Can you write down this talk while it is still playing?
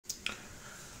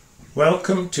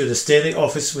Welcome to this daily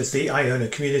office with the Iona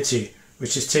Community,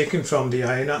 which is taken from the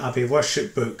Iona Abbey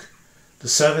Worship Book. The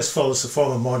service follows the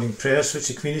form of morning prayers which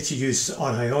the community uses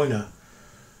on Iona.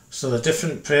 So there are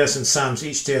different prayers and psalms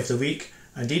each day of the week,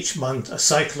 and each month a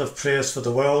cycle of prayers for the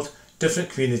world, different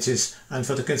communities and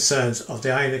for the concerns of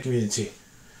the Iona community.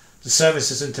 The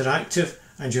service is interactive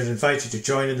and you're invited to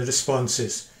join in the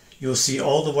responses. You will see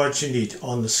all the words you need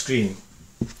on the screen.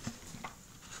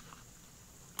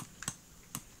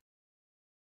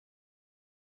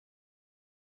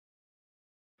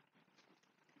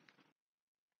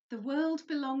 The world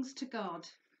belongs to God,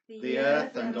 the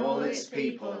earth and all its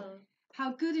people.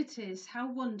 How good it is,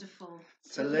 how wonderful,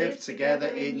 to live together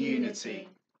in unity.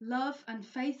 Love and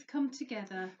faith come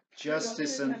together,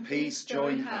 Justice and peace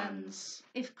join hands.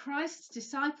 If Christ's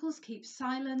disciples keep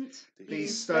silent,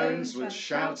 These stones would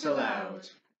shout aloud.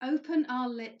 Open our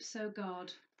lips, O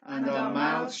God, and our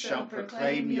mouths shall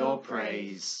proclaim your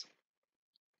praise.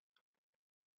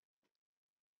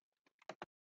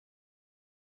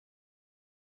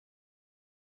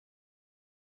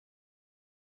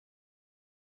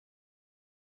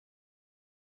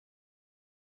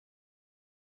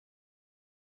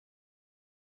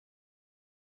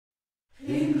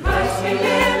 In Christ we live,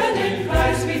 and in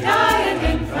Christ we die,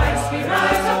 and in Christ we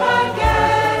rise up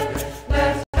again.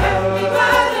 Let heaven be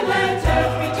glad, and let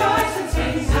earth rejoice, and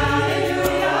sing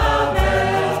hallelujah,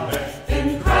 amen.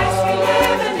 In Christ we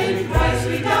live, and in Christ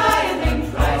we die, and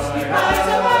in Christ we rise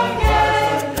up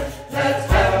again. Let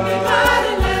heaven be glad,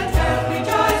 and let earth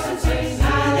rejoice, and sing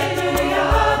hallelujah,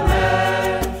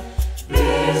 amen.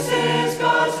 This is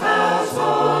God's house,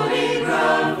 holy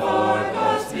ground for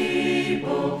God's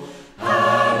people.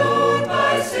 Hallowed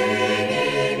by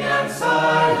singing and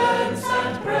silence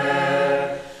and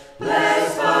prayer,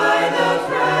 blessed by the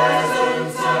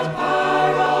presence and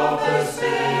power of the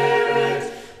Spirit,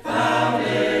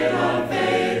 founded on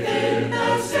faith in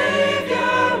the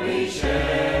Saviour we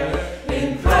share.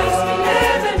 In Christ we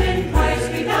live, and in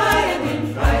Christ we die, and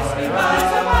in Christ we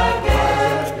rise up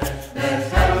again. Let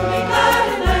heaven be glad,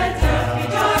 and let earth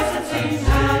rejoice, and sing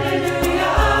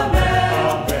hallelujah,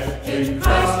 amen. In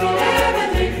Christ we live,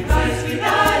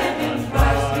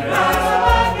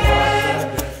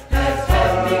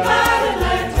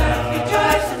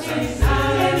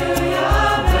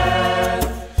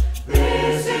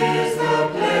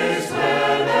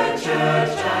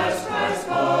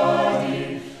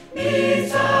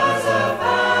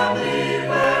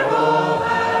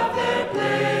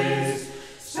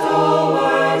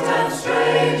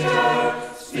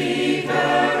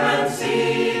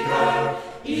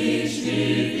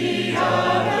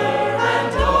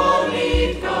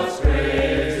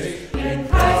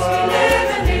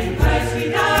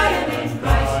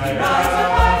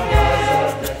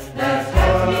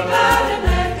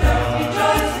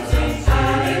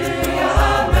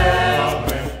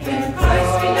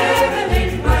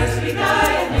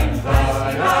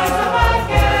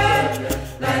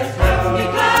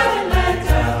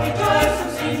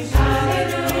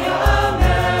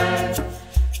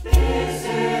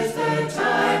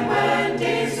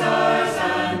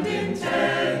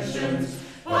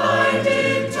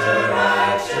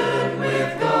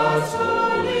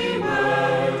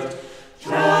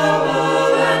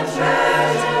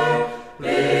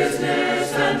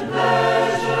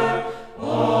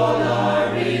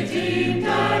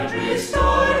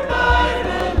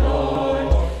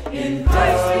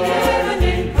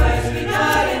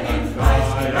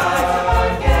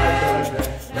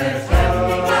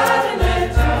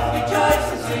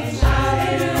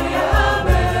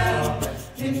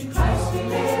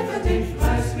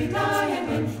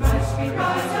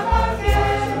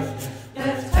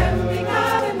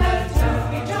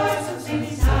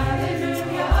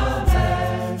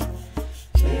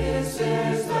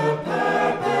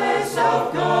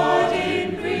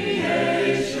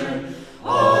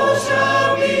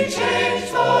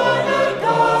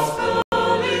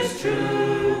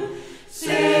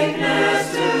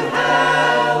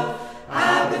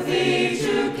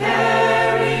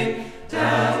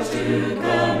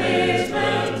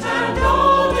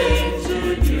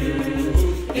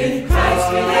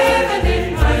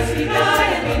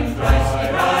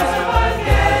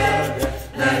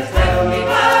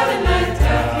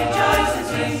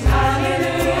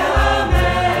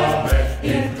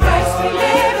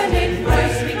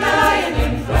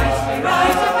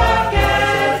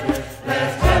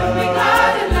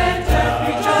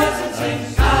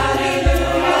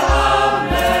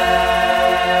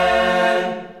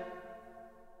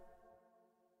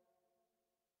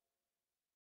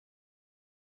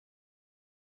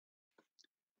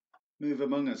 Move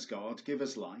among us, God, give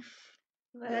us life.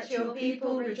 Let your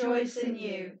people rejoice in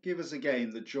you. Give us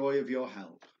again the joy of your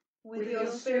help. With your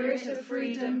spirit of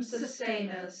freedom, sustain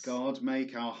us. God,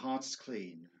 make our hearts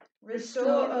clean.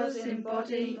 Restore us in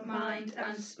body, mind,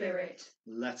 and spirit.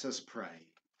 Let us pray.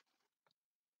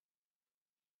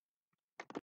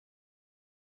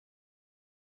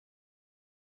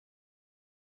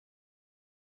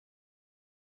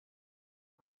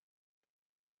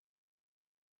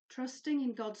 Trusting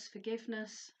in God's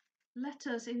forgiveness, let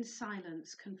us in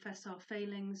silence confess our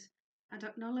failings and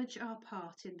acknowledge our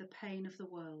part in the pain of the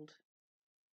world.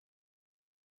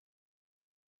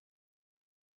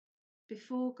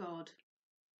 Before God,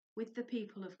 with the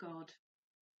people of God,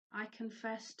 I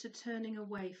confess to turning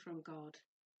away from God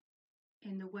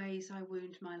in the ways I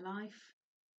wound my life,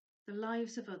 the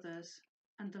lives of others,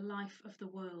 and the life of the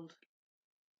world.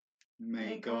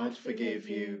 May God forgive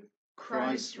you,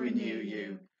 Christ renew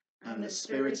you, and the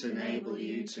Spirit enable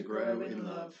you to grow in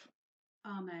love.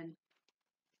 Amen.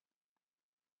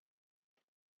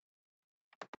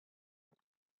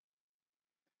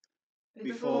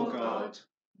 Before God,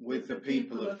 with the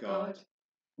people of God,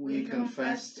 we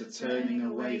confess to turning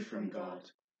away from God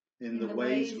in the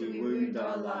ways we wound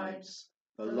our lives,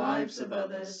 the lives of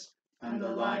others, and the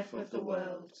life of the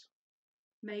world.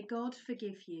 May God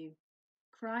forgive you,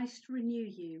 Christ renew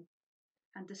you,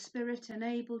 and the Spirit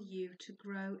enable you to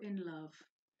grow in love.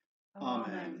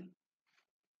 Amen.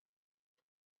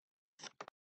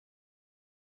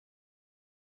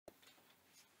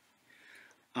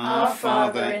 Our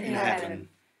Father in heaven,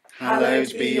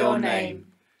 hallowed be your name.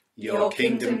 Your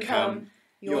kingdom come,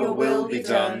 your will be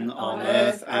done on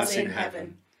earth as in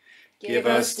heaven. Give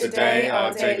us today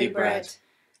our daily bread,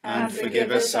 and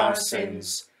forgive us our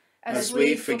sins, as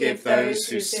we forgive those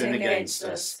who sin against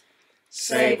us.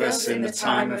 Save us in the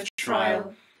time of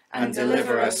trial, and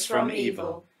deliver us from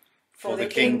evil. For the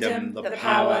kingdom, the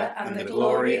power, and the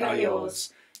glory are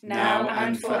yours, now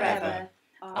and forever.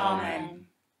 Amen.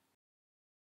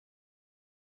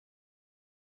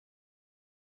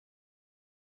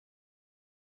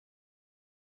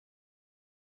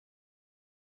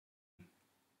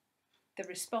 The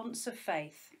response of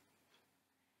faith.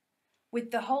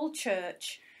 With the whole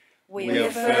church, We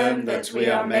affirm that we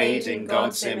are made in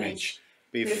God's image,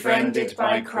 befriended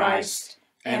by Christ,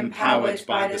 empowered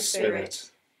by the Spirit.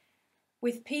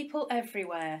 with people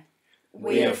everywhere,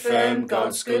 We affirm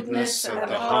God's goodness at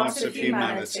the heart of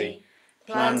humanity,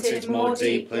 planted more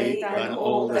deeply than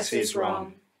all that is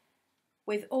wrong.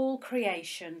 with all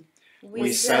creation,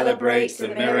 We celebrate the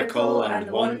miracle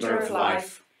and wonder of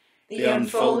life, the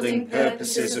unfolding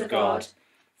purposes of God,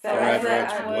 forever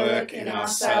at work in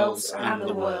ourselves and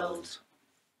the world.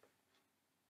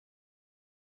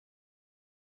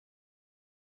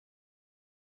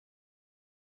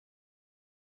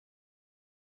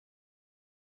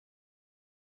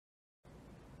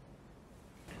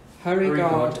 Hurry,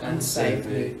 God, and save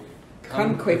me.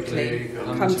 Come quickly,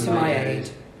 come to my aid.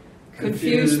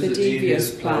 Confuse the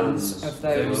devious plans of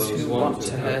those who want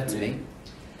to hurt me.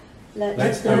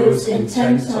 Let those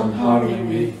intent on harming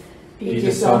me be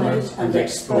dishonoured and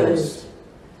exposed.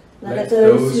 Let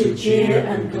those who jeer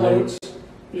and gloat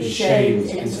be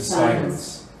shamed into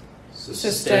silence.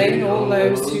 Sustain all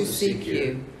those who seek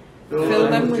you. Fill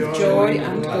them with joy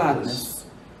and gladness.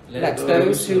 Let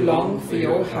those who long for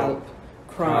your help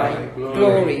cry,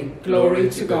 Glory, glory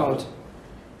to God.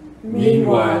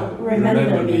 Meanwhile,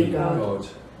 remember me, God.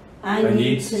 I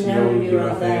need to know you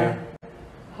are there.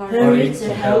 Hurry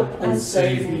to help and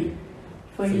save me,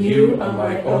 for you are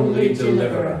my only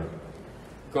deliverer.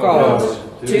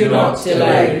 God, do not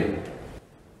delay.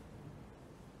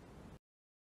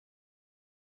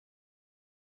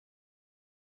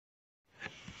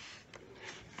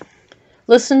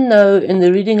 Listen now in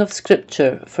the reading of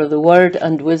Scripture for the word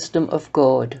and wisdom of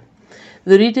God.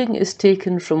 The reading is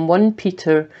taken from 1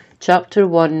 Peter chapter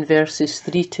 1 verses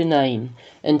 3 to 9,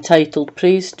 entitled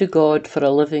Praise to God for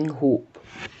a Living Hope.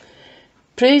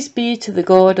 Praise be to the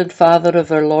God and Father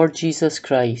of our Lord Jesus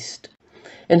Christ.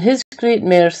 In his great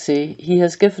mercy, he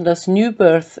has given us new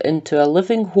birth into a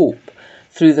living hope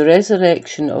through the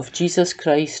resurrection of Jesus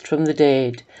Christ from the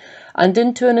dead, and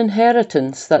into an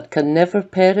inheritance that can never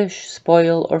perish,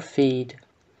 spoil, or fade.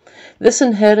 This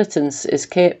inheritance is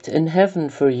kept in heaven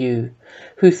for you,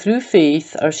 who through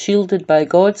faith are shielded by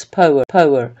God's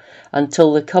power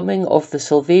until the coming of the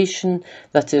salvation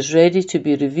that is ready to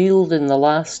be revealed in the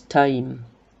last time.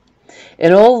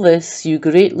 In all this you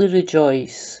greatly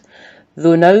rejoice,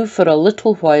 though now for a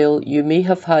little while you may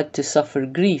have had to suffer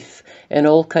grief in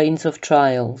all kinds of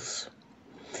trials.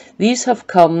 These have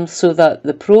come so that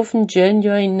the proven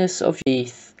genuineness of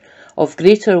faith, of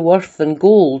greater worth than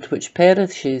gold which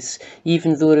perishes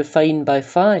even though refined by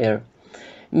fire,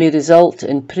 may result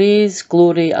in praise,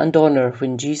 glory and honour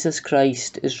when Jesus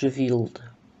Christ is revealed.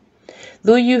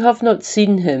 Though you have not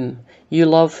seen him, you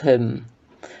love him.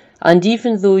 And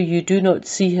even though you do not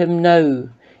see him now,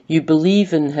 you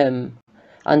believe in him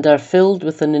and are filled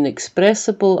with an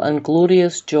inexpressible and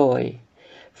glorious joy,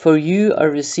 for you are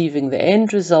receiving the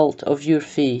end result of your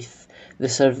faith, the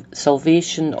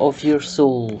salvation of your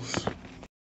souls.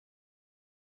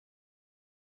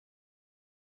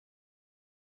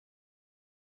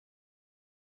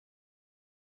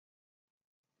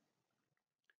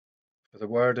 For the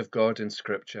word of God in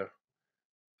Scripture,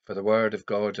 for the word of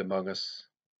God among us,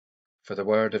 for the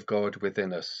word of God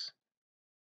within us.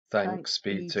 Thanks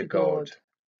be to God.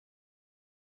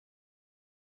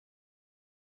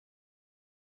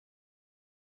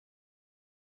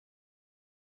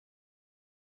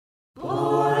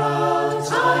 Pour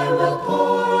out, I will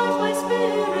pour out my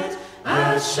spirit,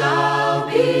 as shall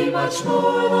be much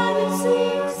more than it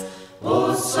seems.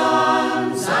 Both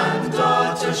sons and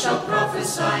daughters shall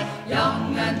prophesy,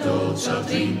 young and old shall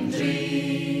dream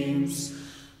dreams.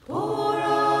 Pour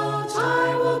out,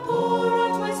 I will pour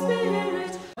out my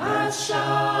spirit, as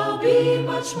shall be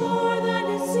much more than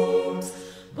it seems.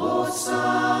 Both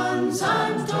sons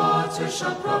and daughters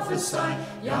shall prophesy,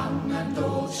 young and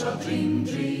old shall dream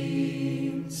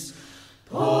dreams.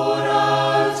 Pour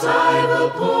out, I will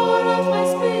pour out my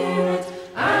spirit,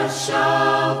 as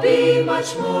shall be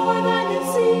much more than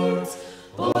it seems.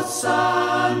 Both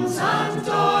sons and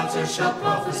daughters shall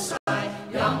prophesy,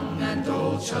 young and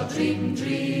old shall dream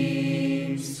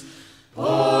dreams. Pour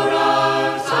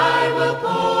out, I will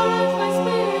pour out my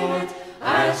spirit,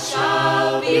 as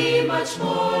shall be much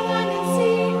more than it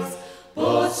seems.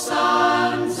 Both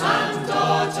sons and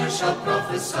daughters shall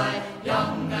prophesy,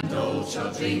 young and old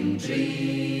shall dream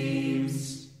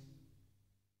dreams.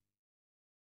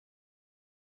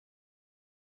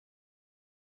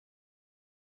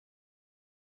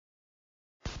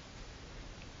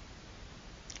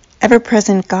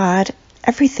 Ever-present God,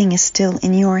 everything is still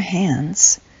in your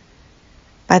hands.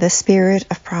 By the spirit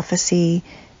of prophecy,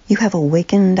 you have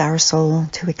awakened our soul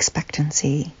to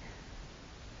expectancy.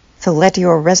 So let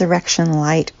your resurrection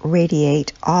light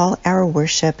radiate all our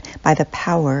worship by the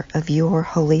power of your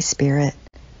Holy Spirit.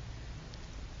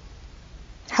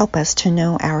 Help us to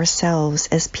know ourselves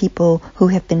as people who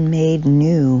have been made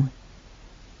new.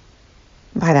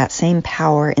 By that same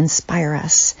power, inspire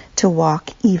us to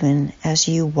walk even as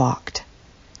you walked,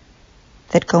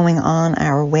 that going on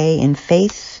our way in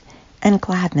faith and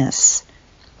gladness,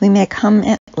 we may come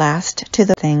at last to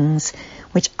the things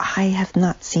which eye have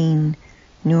not seen,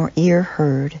 nor ear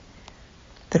heard,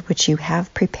 but which you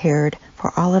have prepared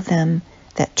for all of them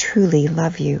that truly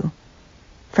love you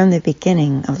from the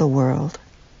beginning of the world.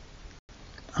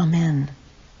 Amen.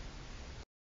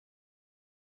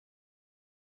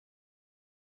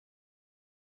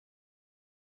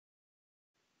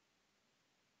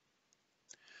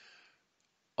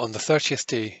 On the 30th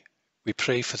day, we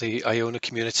pray for the Iona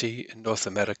community in North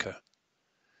America,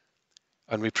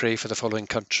 and we pray for the following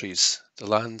countries, the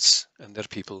lands and their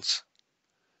peoples: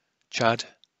 Chad,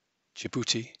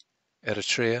 Djibouti,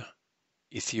 Eritrea,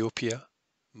 Ethiopia,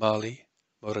 Mali,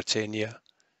 Mauritania,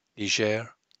 Niger,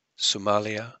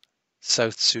 Somalia,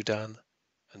 South Sudan,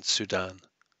 and Sudan.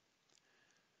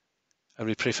 And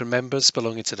we pray for members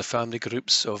belonging to the family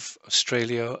groups of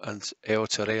Australia and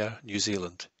Aotearoa, New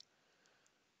Zealand: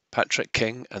 Patrick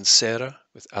King and Sarah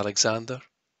with Alexander,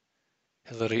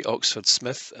 Hilary Oxford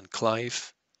Smith and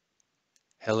Clive,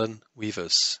 Helen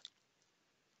Weavers.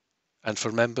 And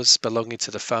for members belonging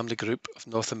to the family group of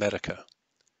North America: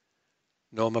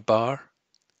 Norma Barr,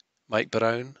 Mike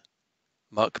Brown,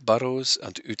 Mark Burrows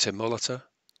and Ute Molita,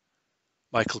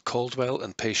 Michael Caldwell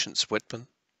and Patience Whitman,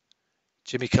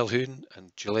 Jimmy Calhoun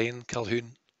and Ghislaine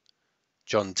Calhoun,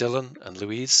 John Dillon and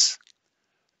Louise,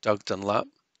 Doug Dunlap,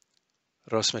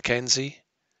 Ross Mackenzie,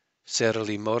 Sarah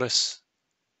Lee Morris,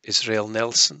 Israel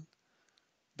Nelson,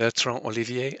 Bertrand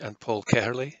Olivier and Paul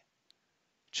Keherley,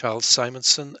 Charles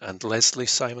Simonson and Leslie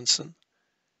Simonson,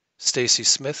 Stacey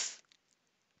Smith,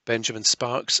 Benjamin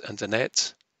Sparks and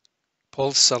Annette,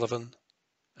 Paul Sullivan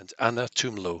and Anna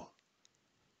Tumlow.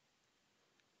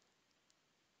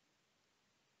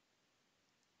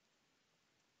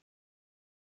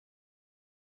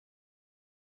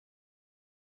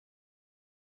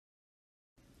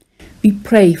 We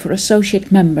pray for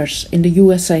associate members in the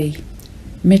USA,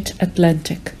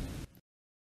 Mid-Atlantic,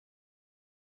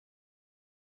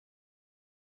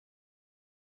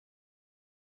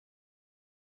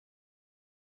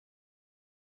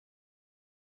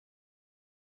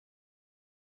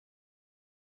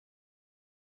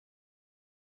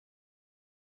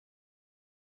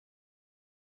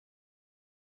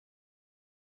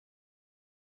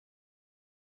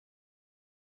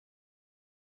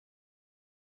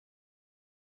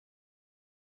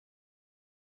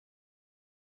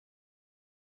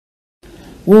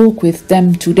 Walk with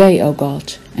them today, O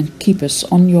God, and keep us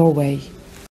on your way.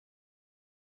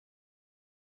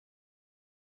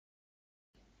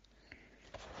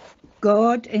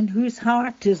 God, in whose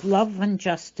heart is love and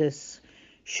justice,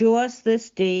 show us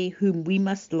this day whom we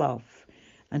must love,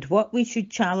 and what we should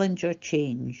challenge or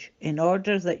change, in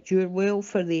order that your will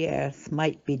for the earth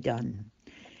might be done.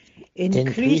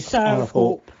 Increase our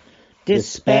hope,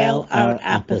 dispel our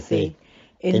apathy,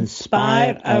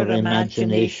 inspire our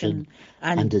imagination,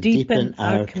 and deepen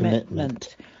our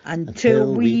commitment,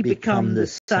 until we become the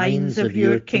signs of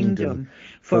your kingdom,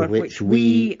 for which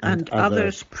we and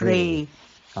others pray.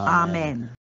 Amen.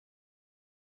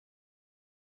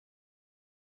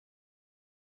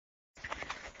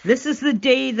 This is the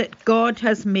day that God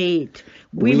has made.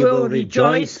 We will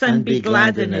rejoice and be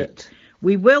glad in it.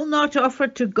 We will not offer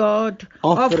to God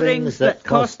offerings that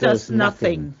cost us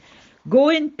nothing. Go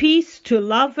in peace to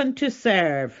love and to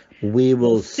serve. We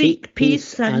will seek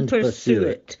peace and pursue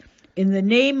it. In the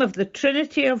name of the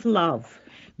Trinity of Love,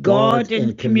 God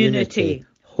in community,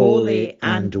 holy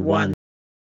and one.